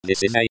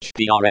This is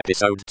HPR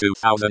episode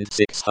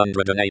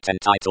 2608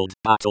 entitled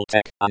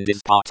BattleTech and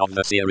is part of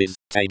the series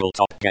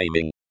Tabletop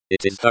Gaming.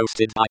 It is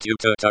hosted by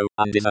Tuturto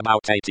and is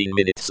about 18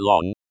 minutes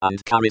long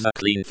and carries a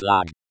clean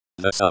flag.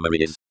 The summary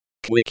is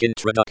Quick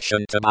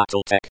Introduction to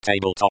BattleTech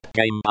Tabletop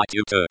Game by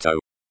Tuturto.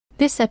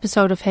 This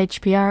episode of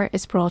HPR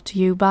is brought to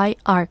you by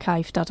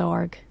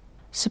archive.org.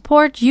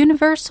 Support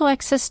universal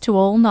access to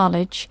all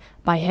knowledge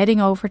by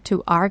heading over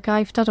to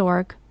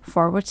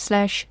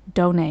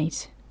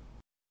archive.org/donate.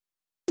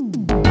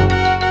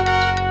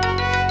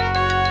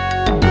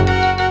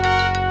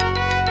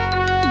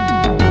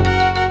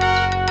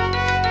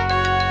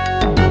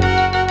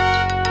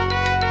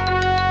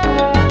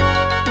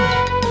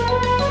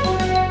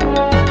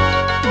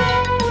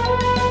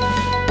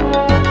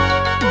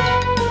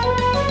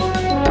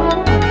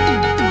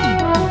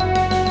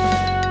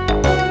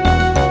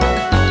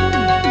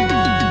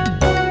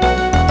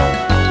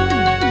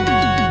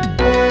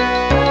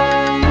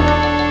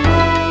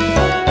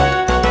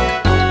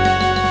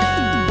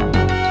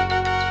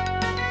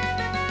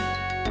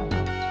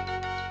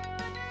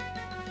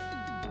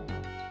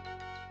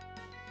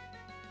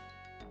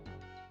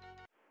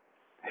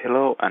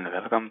 Hello and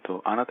welcome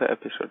to another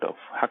episode of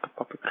Hack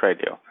Public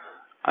Radio.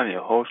 I'm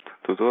your host,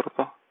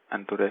 Tuturto,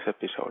 and today's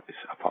episode is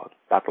about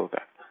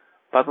BattleTech.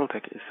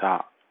 BattleTech is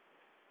a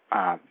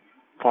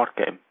board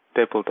game,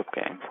 tabletop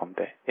game from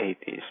the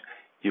 80s.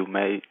 You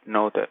may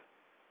know the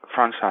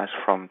franchise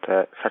from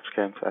such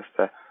games as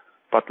the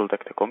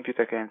BattleTech, the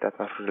computer game that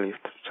was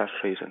released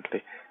just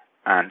recently,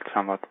 and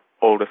somewhat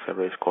older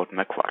series called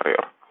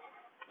MechWarrior.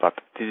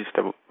 But this is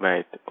the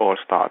way it all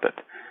started.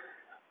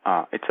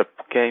 It's a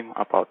game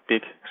about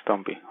big,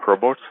 stumpy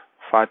robots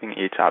fighting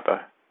each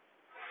other.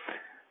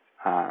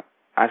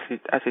 As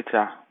it's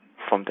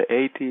from the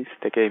 80s,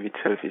 the game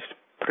itself is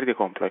pretty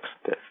complex.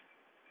 There's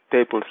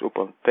tables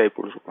upon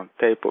tables upon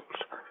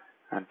tables,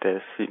 and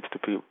there seems to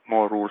be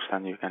more rules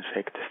than you can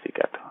shake the stick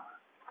at.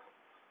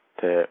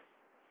 The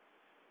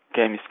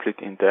game is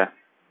split in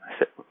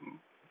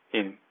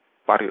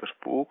various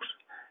books,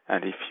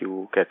 and if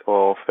you get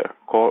all of the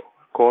core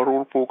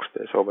rule books,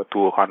 there's over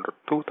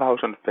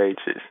 2,000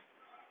 pages.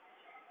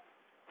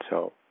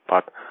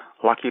 But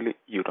luckily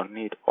you don't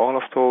need all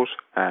of those,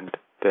 and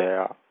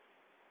I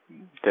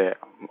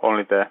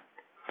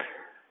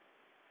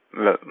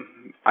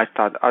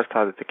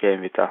started the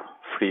game with a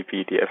free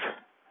PDF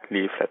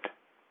leaflet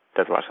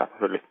that was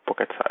really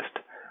pocket-sized.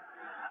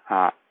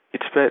 The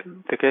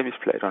game is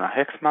played on a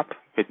hex map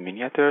with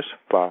miniatures,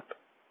 but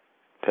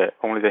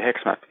only the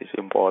hex map is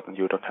important.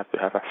 You don't have to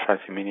have a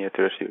fancy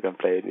miniatures. You can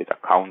play it with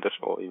counters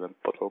or even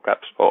bottle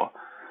caps or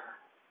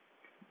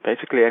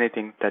basically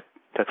anything that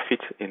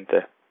fits in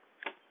the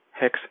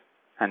hex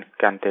and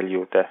can tell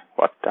you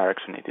what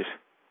direction it is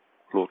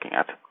looking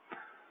at.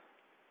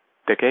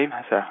 The game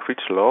has a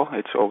rich lore.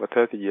 It's over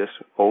 30 years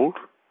old.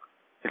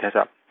 It has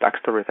a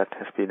backstory that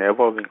has been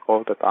evolving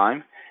all the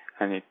time,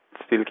 and it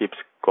still keeps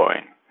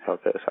going. So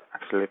there's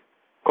actually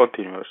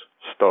continuous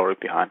story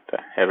behind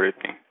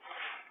everything.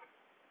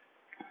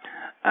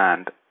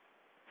 And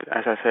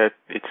as I said,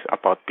 it's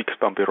about big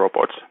stumpy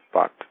robots,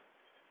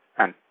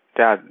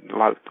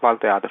 while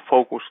they are the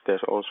focus,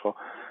 there's also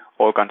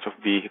all kinds of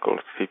vehicles,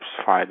 ships,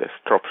 fighters,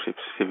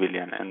 dropships,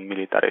 civilian and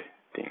military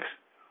things,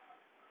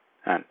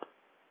 and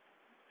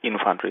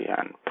infantry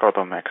and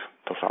proto-mechs.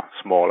 Those are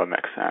smaller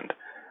mechs, and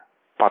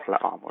battle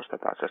armors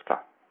that are just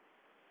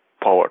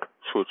powered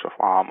suits of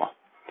armor.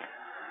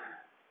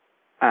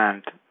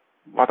 And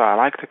what I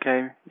like the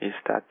game is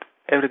that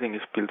everything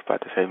is built by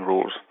the same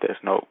rules.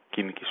 There's no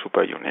gimmicky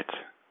super units.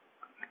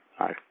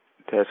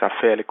 There's a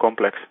fairly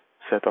complex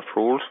set of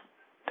rules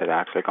that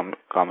actually come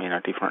in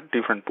a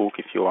different book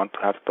if you want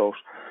to have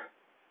those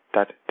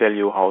that tell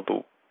you how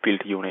to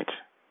build units.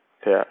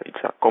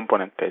 It's a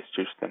component-based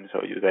system,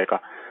 so you take a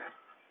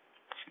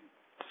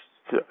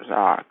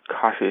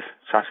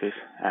chassis,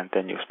 and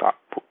then you start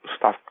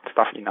stuff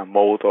in a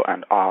motor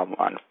and arm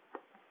and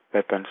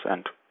weapons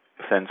and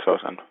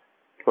sensors and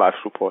life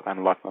support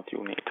and whatnot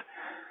you need.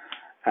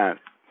 And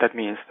that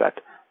means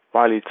that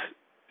while it's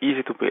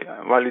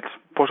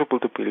possible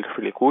to build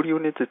really good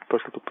units, it's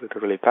possible to build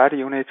really bad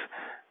units.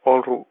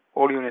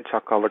 All units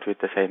are covered with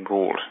the same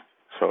rules.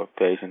 So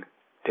there isn't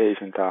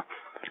a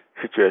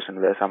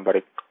situation where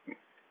somebody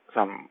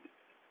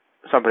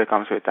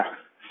comes with a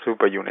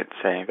super unit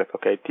saying that,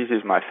 okay, this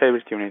is my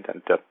favorite unit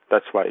and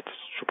that's why it's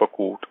super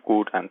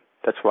good and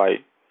that's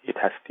why it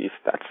has these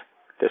stats.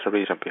 There's a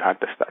reason behind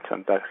the stats,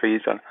 and that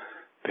reason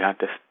behind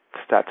the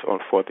stats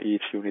for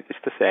each unit is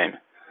the same.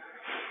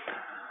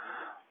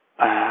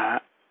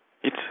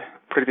 It's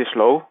pretty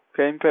slow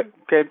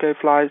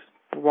gameplay-wise,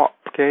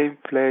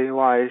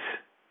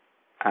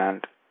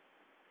 and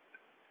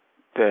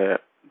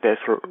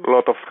there's a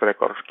lot of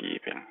record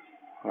keeping.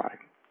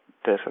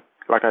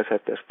 Like I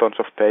said, there's tons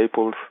of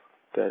tables,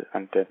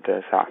 and then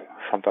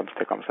sometimes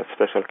there comes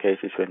special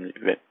cases when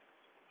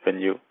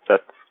you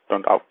that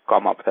don't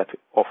come up that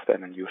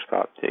often, and you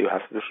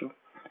have to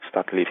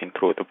start leafing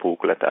through the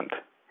booklet and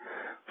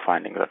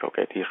finding that,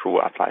 okay, this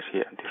rule applies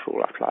here, and this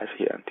rule applies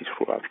here, and this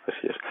rule applies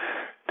here.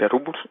 the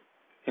rules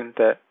in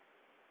the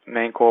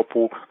main core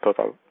book,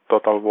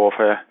 Total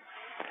Warfare,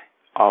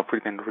 are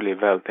written really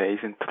well. There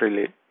isn't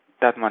really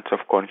that much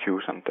of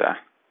confusion there.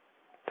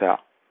 They are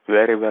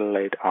very well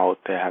laid out.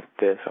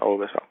 There's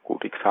always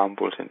good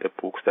examples in the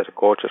books. There's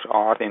gorgeous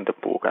art in the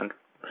book and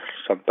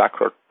some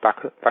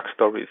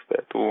backstories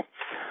there too.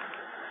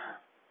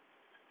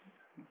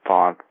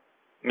 But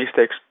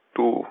mistakes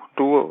do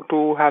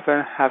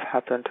have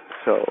happened.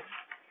 So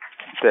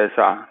there's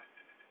a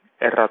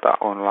errata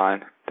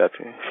online that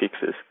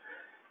fixes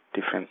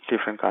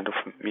different kind of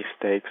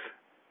mistakes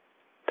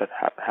that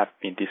have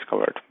been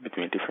discovered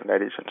between different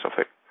editions of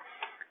the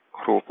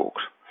rule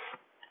books.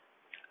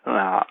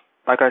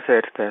 Like I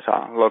said, there's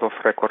a lot of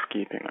record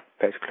keeping.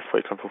 Basically, for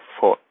example,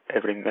 for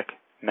every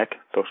mech,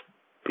 those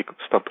big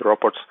stumpy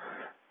robots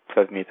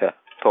 12 meter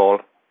tall,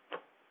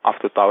 up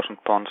to 1,000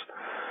 tons.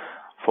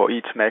 For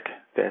each mech,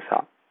 there's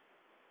a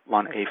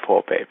one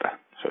A4 paper.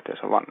 So there's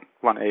a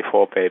one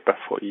A4 paper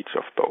for each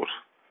of those.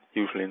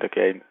 Usually in the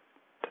game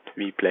that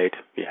we played,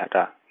 we had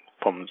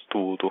from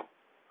 2 to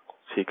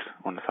 6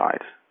 on a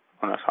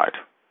side.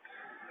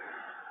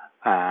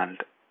 And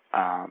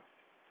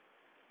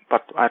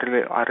but I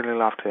really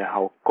loved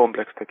how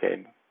complex the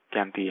game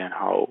can be and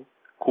how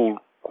cool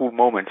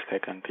moments they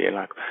can be.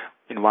 Like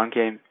in one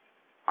game,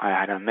 I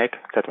had a mech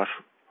that was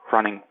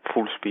running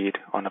full speed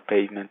on a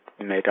pavement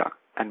and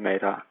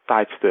made a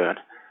tight turn.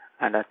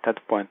 And at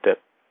that point, the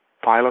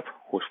pilot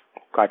who's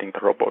guiding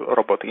the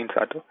robot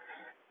inside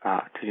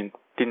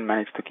didn't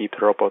manage to keep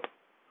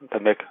the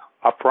mech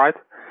upright,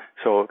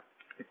 so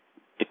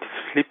it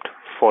slipped,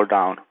 fall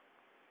down,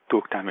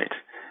 took damage.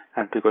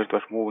 And because it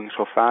was moving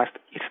so fast,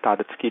 it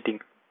started skidding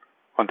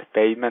on the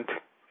pavement,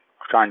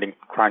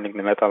 grinding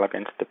the metal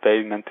against the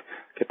pavement,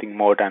 getting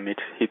more damage,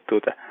 hit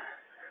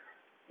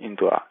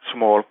into a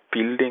small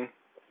building,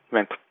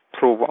 went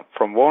through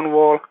from one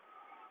wall,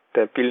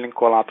 the building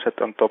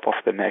collapsed on top of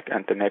the mech,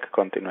 and the mech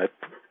continued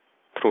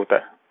through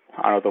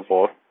another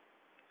wall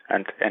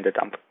and ended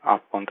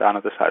up on the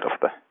other side of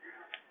the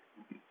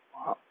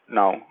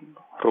now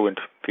ruined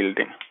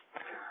building.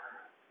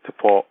 The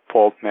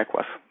poor mech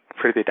was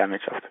pretty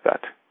damaged after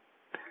that.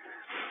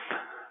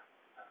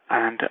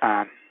 And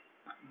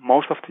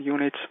most of the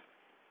units,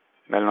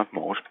 well, not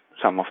most,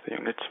 some of the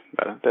units,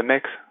 well, the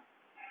mechs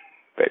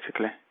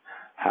basically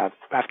have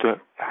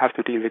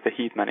to deal with the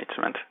heat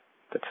management.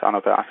 That's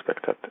another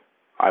aspect that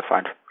I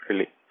find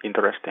really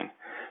interesting.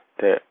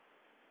 The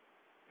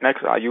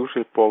mechs are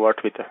usually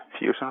powered with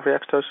fusion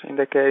reactors in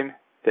the game.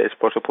 There is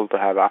possible to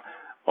have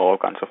all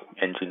kinds of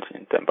engines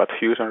in them, but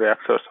fusion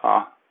reactors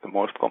are the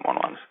most common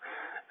ones.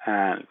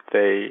 And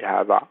they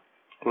have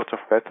lots of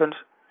weapons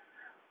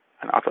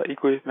and other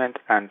equipment,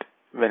 and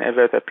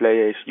whenever the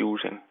player is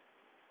using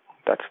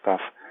that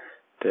stuff,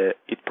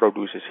 it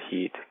produces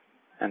heat.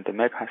 And the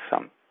mech has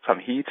some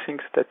heat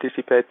sinks that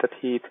dissipate that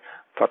heat,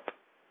 but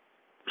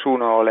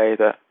sooner or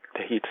later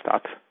the heat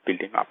starts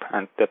building up,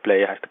 and the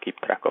player has to keep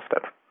track of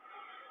that.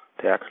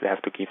 They actually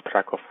have to keep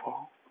track of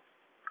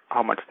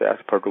how much they are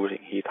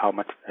producing heat, how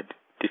much they're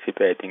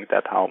dissipating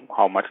that,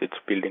 how much it's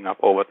building up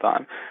over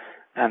time.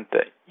 And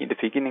in the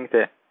beginning,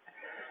 the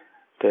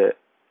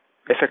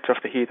effects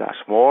of the heat are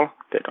small.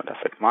 They don't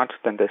affect much.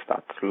 Then they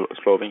start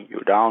slowing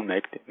you down,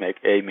 make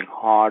aiming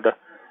harder.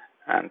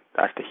 And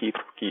as the heat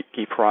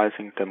keep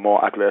rising, the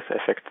more adverse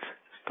effects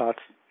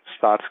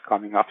starts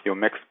coming up. Your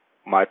mech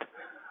might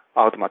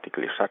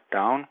automatically shut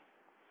down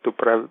to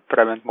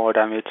prevent more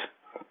damage.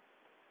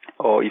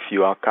 Or if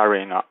you are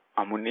carrying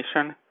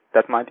ammunition,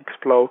 that might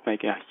explode,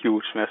 making a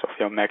huge mess of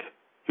your mech,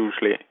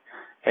 usually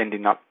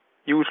ending up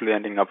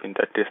in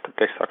the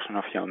destruction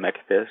of your mech.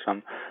 There's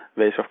some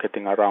ways of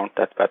getting around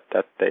that, but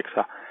that takes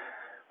a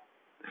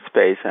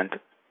space and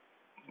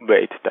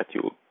weight that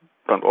you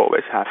don't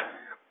always have.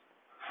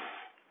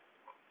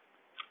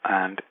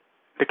 And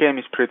the game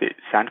is pretty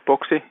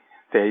sandboxy.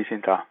 There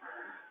isn't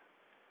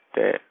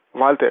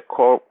while the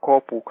core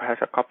book has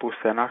a couple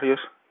scenarios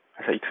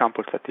as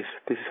examples that this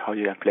is how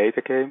you can play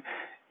the game,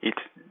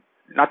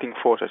 nothing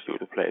forces you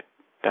to play it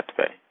that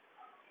way.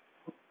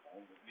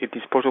 It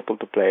is possible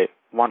to play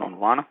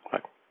one-on-one,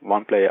 like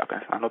one player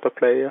against another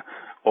player,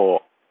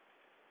 or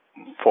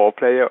 4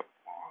 player,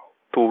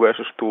 2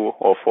 versus 2,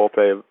 or 4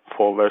 player,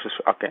 4 versus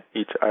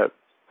each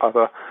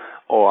other,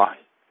 or a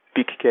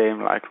big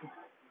game like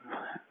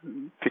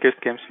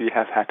biggest games we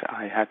have had.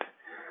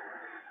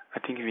 I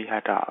think we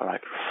had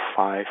like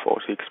 5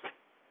 or 6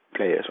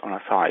 players on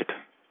a side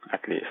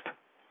at least,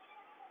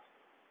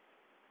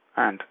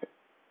 and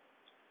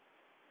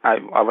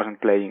I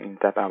wasn't playing in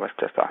that. I was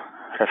just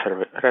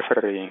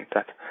refereeing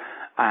that,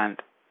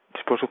 and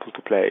it's possible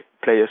to play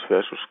players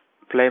versus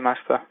game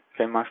master.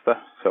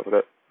 So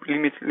the pretty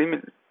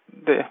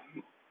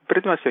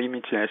much your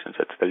imagination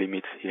sets the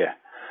limits here,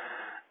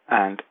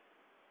 and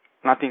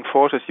nothing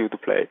forces you to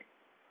play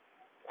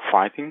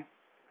fighting.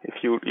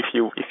 If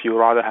you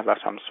rather have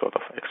some sort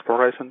of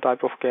exploration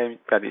type of game,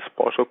 that is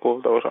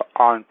possible. Those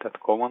aren't that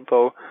common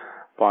though,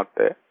 but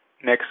the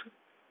mechs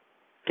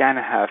can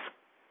have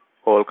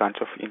all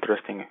kinds of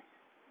interesting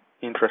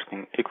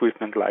interesting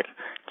equipment like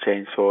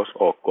chainsaws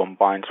or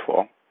combines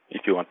for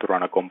if you want to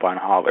run a combine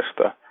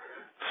harvester,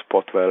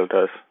 spot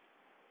welders,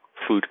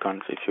 food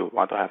guns if you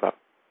want to have a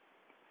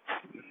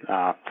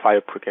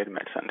fire brigade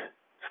meds and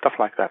stuff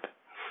like that.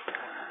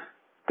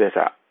 There's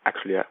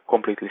actually a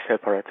completely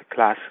separate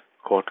class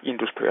called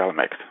industrial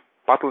mechs.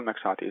 Battle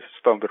mechs are these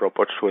zombie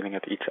robots shooting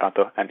at each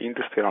other, and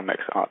industrial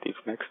mechs are these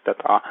mechs that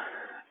are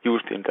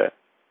used in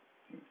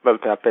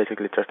they are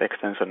basically just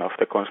extension of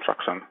the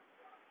construction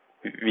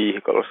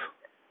vehicles,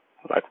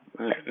 like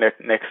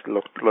next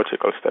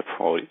logical step,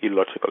 or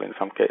illogical in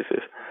some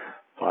cases.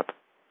 But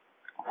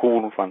who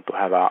wouldn't want to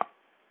have a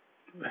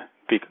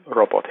big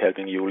robot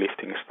helping you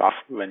lifting stuff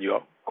when you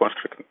are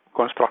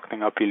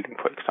constructing a building,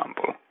 for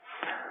example?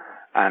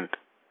 And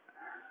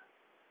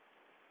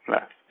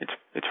well,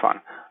 it's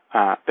fun.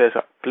 There's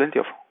plenty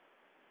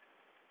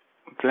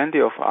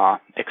of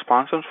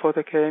expansions for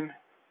the game.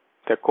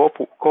 The core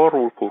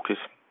rule book is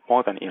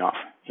more than enough.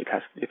 It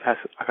has,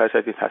 like I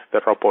said, it has the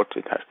robots,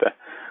 it has the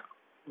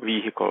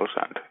vehicles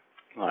and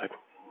like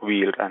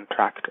wheeled and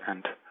tracked,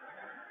 and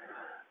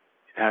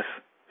it has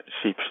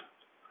ships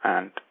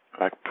and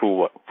like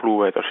blue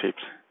water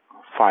ships,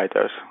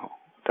 fighters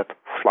that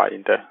fly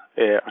in the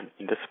air and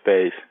in the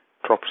space,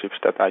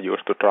 dropships that are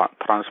used to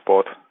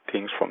transport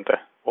things from the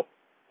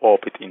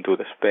orbit into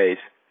the space.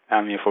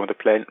 I mean, from the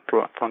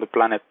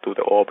planet to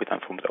the orbit,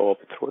 and from the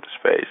orbit through the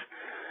space.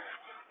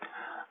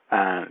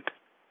 And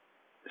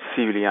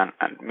civilian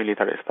and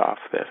military stuff.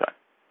 There's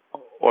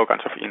all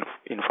kinds of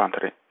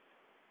infantry,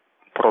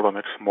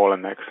 protomechs, smaller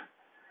mechs,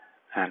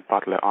 and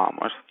butler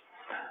armors.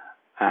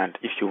 And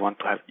if you want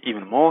to have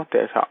even more,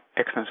 there's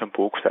extension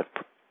books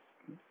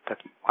that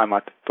I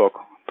might talk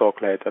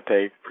later.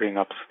 They bring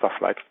up stuff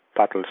like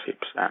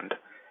battleships and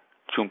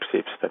jump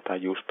ships that are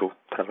used to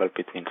travel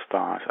between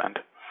stars, and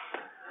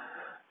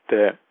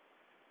the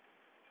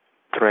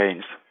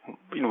trains.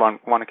 In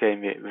one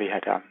game we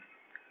had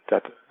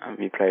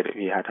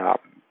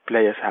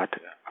players had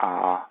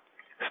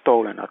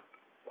stolen an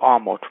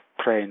armored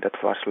train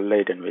that was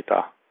laden with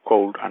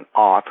gold and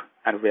art,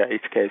 and we are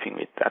escaping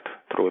with that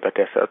through the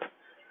desert.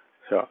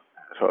 So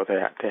they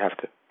have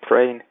the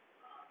train,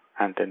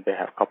 and then they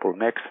have a couple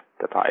mechs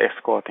that are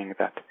escorting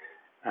that,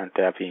 and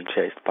they are being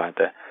chased by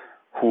the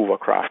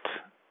hovercrafts,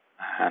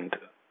 and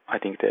I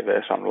think there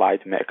were some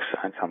light mechs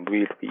and some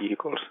wheeled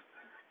vehicles.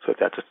 So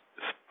they're just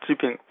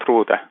zipping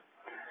through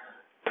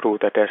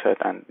the desert,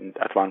 and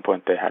at one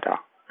point they had a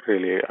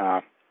really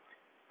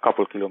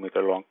couple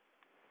kilometer long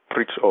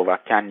bridge over a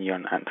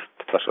canyon, and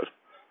it was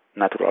a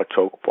natural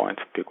choke point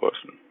because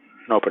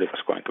nobody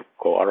was going to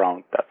go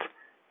around that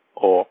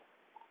or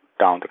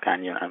down the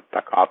canyon and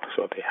back up,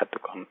 so they had to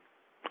come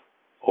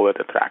over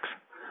the tracks.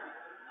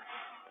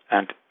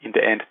 And in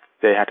the end,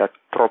 they had a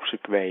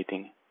dropship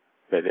waiting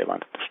where they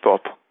wanted to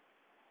stop,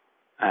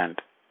 and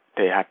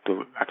they had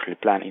to actually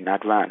plan in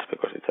advance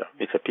because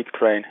it's a big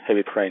train,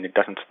 heavy train. It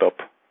doesn't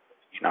stop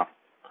in a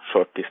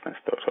short distance,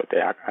 though, so they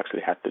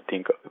actually had to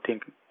think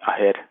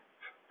ahead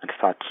and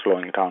start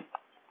slowing down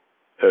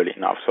early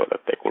enough so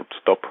that they could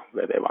stop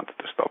where they wanted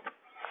to stop.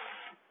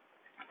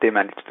 They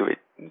managed to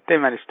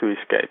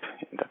escape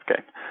in that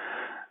game,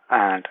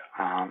 and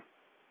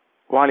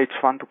while it's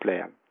fun to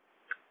play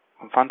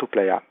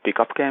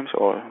pickup games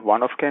or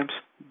one-off games,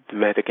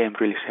 where the game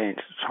really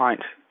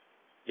shines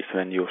is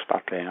when you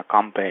start playing a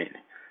campaign.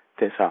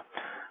 There's a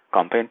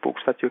campaign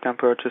books that you can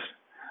purchase.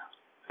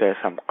 There's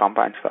some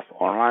campaign stuff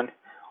online,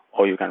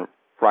 or you can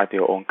write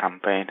your own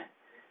campaign.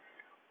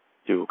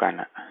 You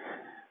can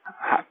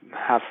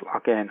have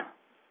again,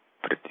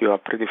 you are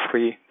pretty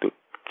free to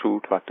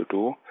choose what to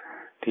do.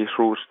 These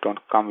rules don't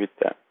come with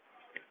the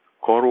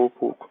core rule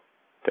book,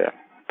 the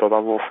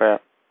Total Warfare,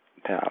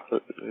 the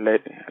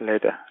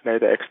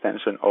later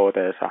extension, or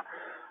there's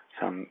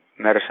some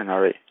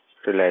mercenary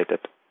related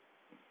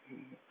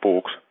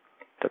books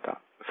that are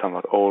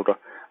somewhat older,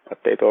 but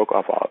they talk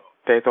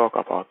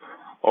about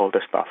all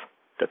the stuff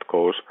that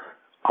goes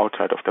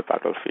outside of the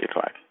battlefield.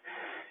 Like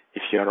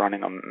if you're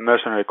running a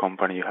mercenary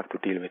company, you have to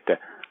deal with the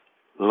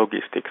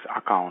logistics,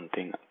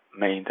 accounting,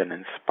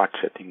 maintenance,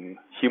 budgeting,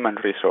 human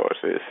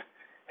resources,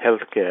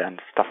 healthcare,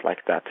 and stuff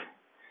like that.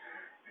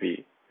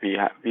 We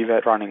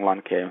were running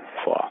one game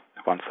for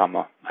one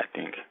summer, I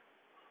think,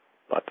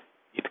 but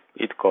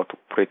it got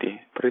pretty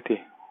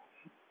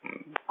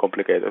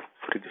complicated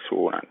pretty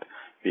soon, and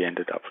we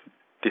ended up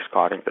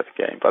discarding that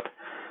game. But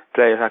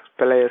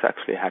players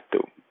actually had to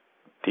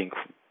think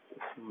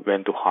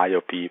when to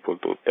hire people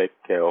to take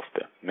care of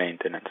the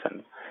maintenance,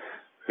 and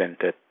when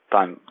the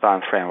time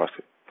frame was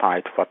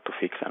tight, what to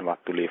fix and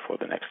what to leave for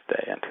the next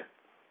day, and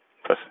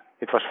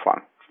it was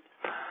fun.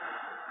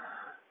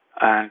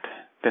 And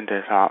then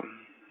there's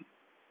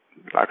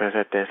like I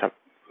said, there's a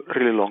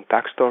really long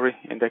backstory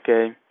in the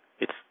game.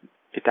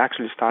 It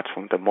actually starts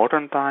from the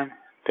modern time.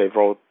 They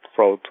wrote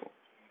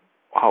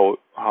how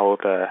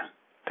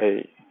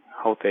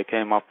they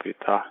came up with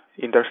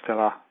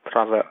interstellar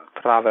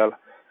travel,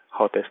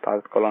 how they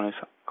started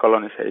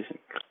colonizing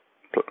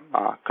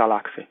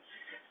galaxy,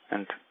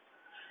 and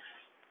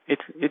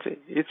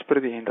it's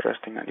pretty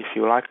interesting, and if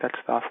you like that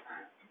stuff,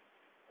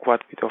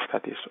 quite a bit of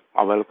that is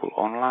available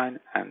online,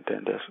 and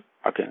then there's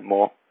again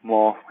more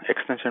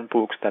extension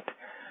books that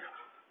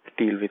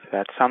deal with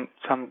that. Some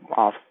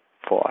are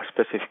for a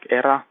specific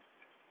era,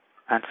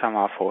 and some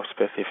are for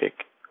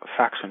specific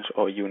factions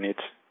or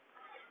units,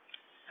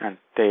 and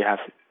they have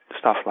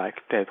stuff like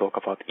they talk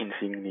about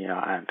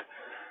insignia and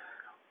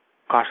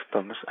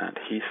customs and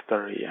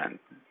history and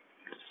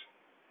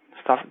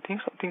stuff,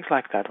 things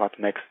like that. What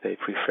mechs they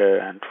prefer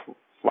and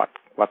what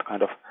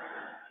kind of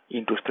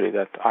industry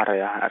that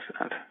area has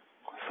and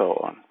so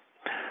on.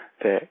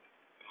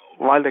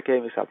 While the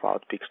game is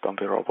about big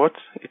stompy robots,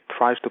 it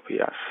tries to be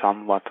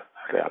somewhat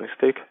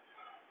realistic.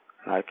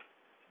 Like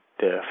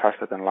the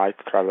faster than light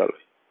travel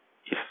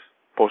is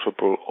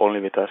possible only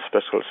with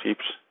special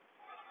ships,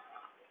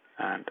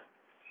 and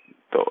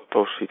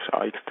those ships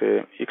are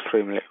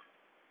extremely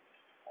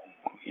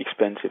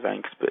expensive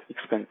and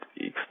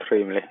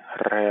extremely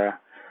rare.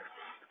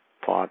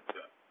 But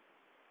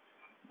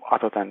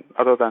other than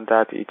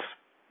that, it's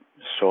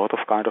sort of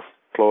kind of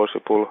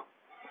plausible.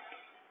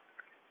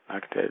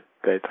 Like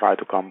they try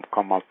to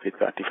come up with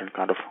different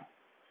kind of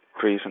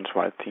reasons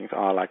why things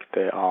are like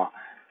they are.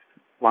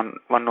 One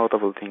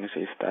notable thing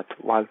is that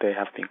while they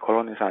have been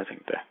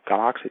colonizing the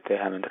galaxy, they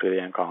haven't really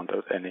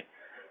encountered any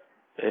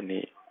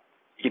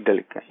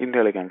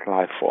intelligent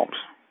life forms.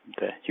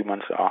 The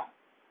humans are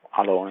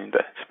alone in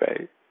the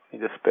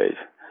space.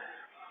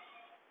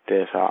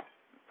 They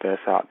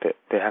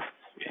have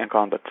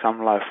encountered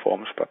some life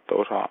forms, but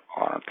those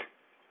aren't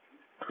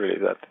really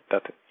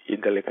that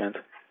intelligent.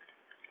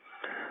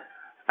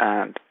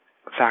 And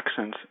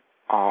factions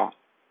are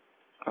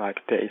like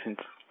there isn't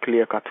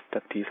clear cut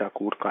that these are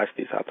good guys,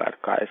 these are bad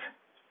guys.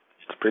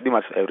 It's pretty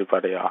much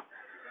everybody are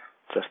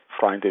just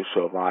trying to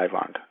survive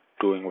and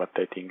doing what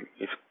they think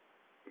is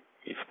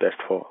best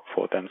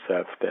for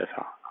themselves. There's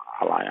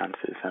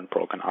alliances and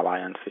broken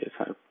alliances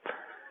and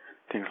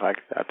things like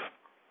that.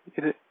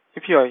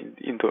 If you are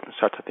into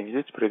such a thing,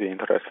 it's pretty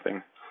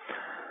interesting.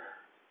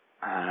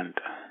 And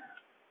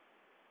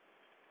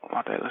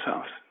what else?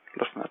 I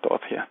lost my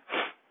thought here.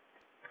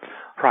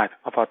 Right,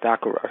 about the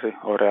accuracy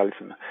or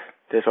realism.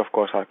 There's of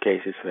course are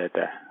cases where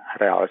the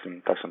realism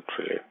doesn't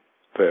really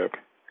work.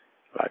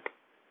 Like,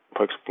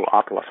 for example,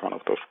 Atlas, one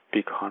of those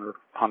big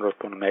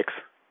 100-ton mechs,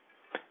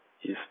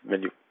 is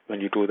when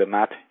you do the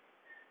math,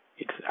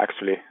 it's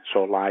actually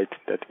so light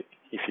that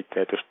if it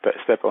were to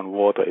step on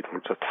water, it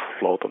would just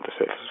float on the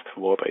surface of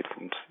the water.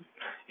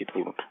 It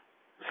wouldn't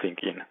sink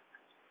in.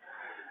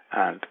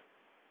 And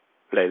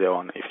later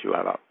on, if you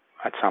have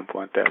at some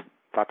point the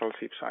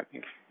battleships, I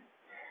think,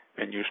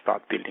 when you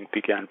start building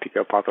bigger and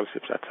bigger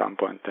battleships, at some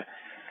point the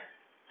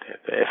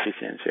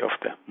efficiency of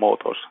the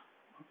motors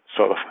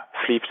sort of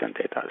flips and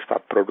they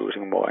start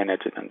producing more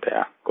energy than they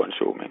are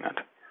consuming. And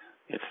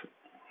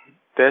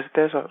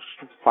there's a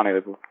funny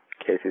little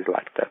cases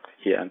like that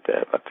here and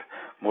there, but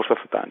most of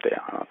the time they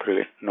are not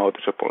really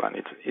noticeable, and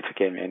it's a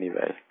game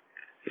anyway.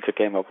 It's a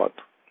game about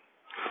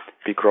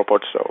big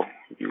robots, so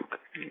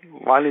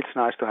while it's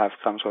nice to have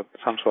some sort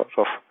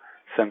of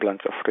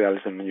semblance of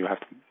realism, you have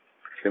to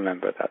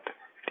remember that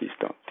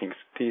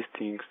these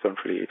things don't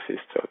really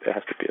exist, so there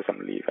has to be some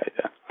leeway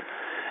there.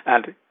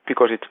 And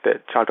because it's the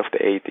child of the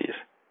 80s,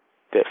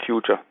 the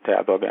future they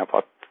are talking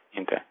about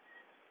in the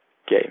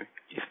game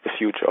is the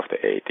future of the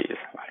 80s.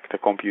 Like the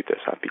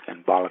computers are big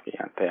and bulky,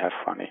 and they have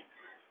funny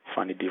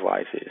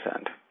devices,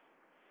 and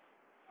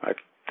like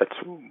that's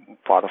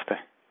part of the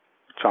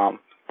charm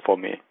for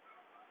me.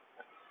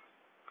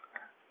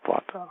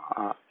 But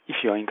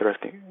if you're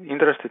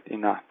interested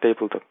in a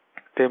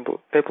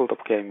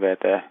tabletop game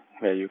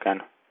where you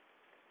can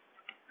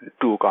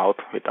duke out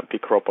with the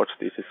big robots,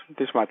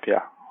 this might be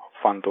a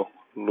fun to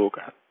look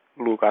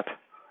at.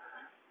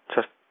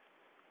 Just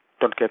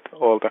don't get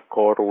all the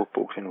core rule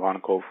books in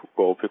one go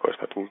because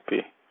that would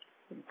be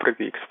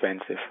pretty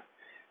expensive,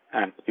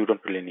 and you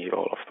don't really need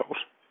all of those.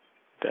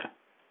 The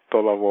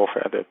Total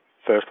Warfare, the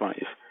first one,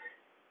 is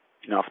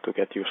enough to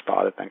get you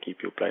started and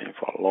keep you playing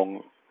for a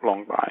long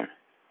time.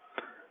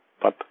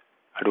 But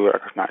I do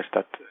recognize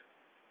that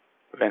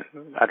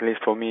at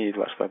least for me, it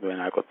was that when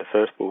I got the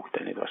first book,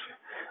 then it was,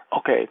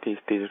 okay, this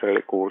is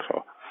really cool,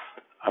 so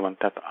I want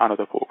that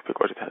another book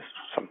because it has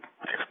some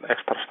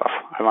extra stuff.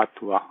 I might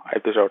do an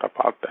episode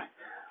about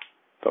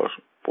those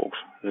books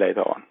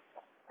later on.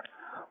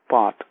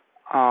 But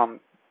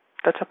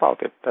that's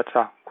about it. That's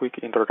a quick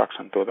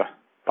introduction to the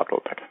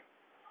BattleTech.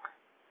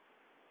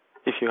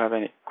 If you have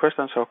any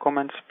questions or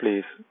comments,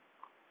 please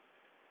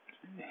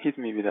hit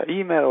me with an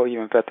email, or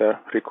even better,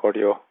 record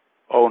your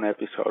own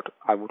episode.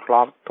 I would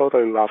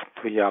totally love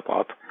to hear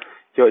about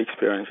your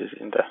experiences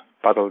in the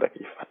BattleTech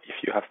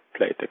if you have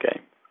played the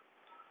game.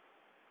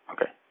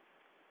 Okay,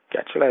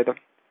 catch you later.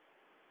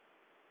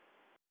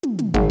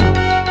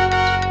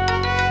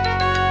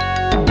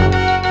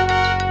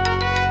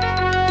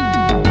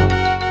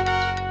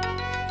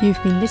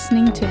 You've been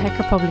listening to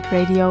Hacker Public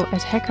Radio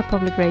at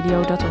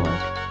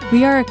hackerpublicradio.org.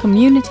 We are a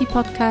community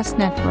podcast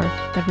network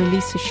that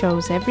releases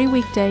shows every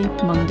weekday,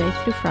 Monday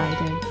through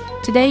Friday.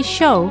 Today's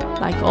show,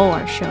 like all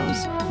our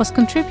shows, was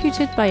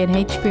contributed by an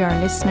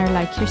HPR listener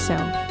like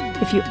yourself.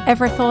 If you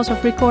ever thought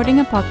of recording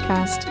a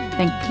podcast,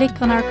 then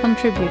click on our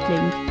contribute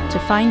link to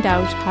find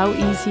out how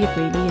easy it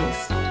really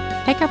is.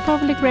 Hacker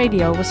Public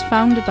Radio was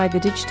founded by the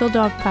Digital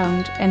Dog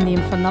Pound and the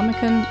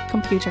Infonomicon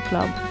Computer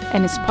Club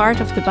and is part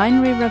of the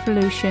binary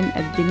revolution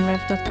at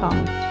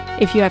binrev.com.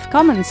 If you have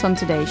comments on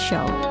today's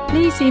show,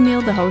 please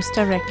email the host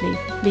directly,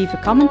 leave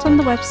a comment on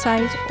the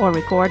website, or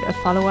record a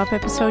follow-up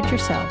episode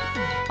yourself.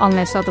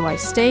 Unless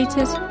otherwise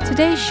stated,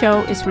 today's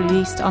show is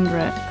released under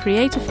a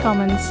Creative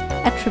Commons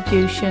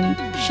Attribution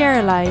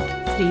Share Alike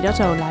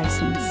 3.0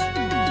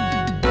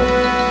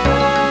 license.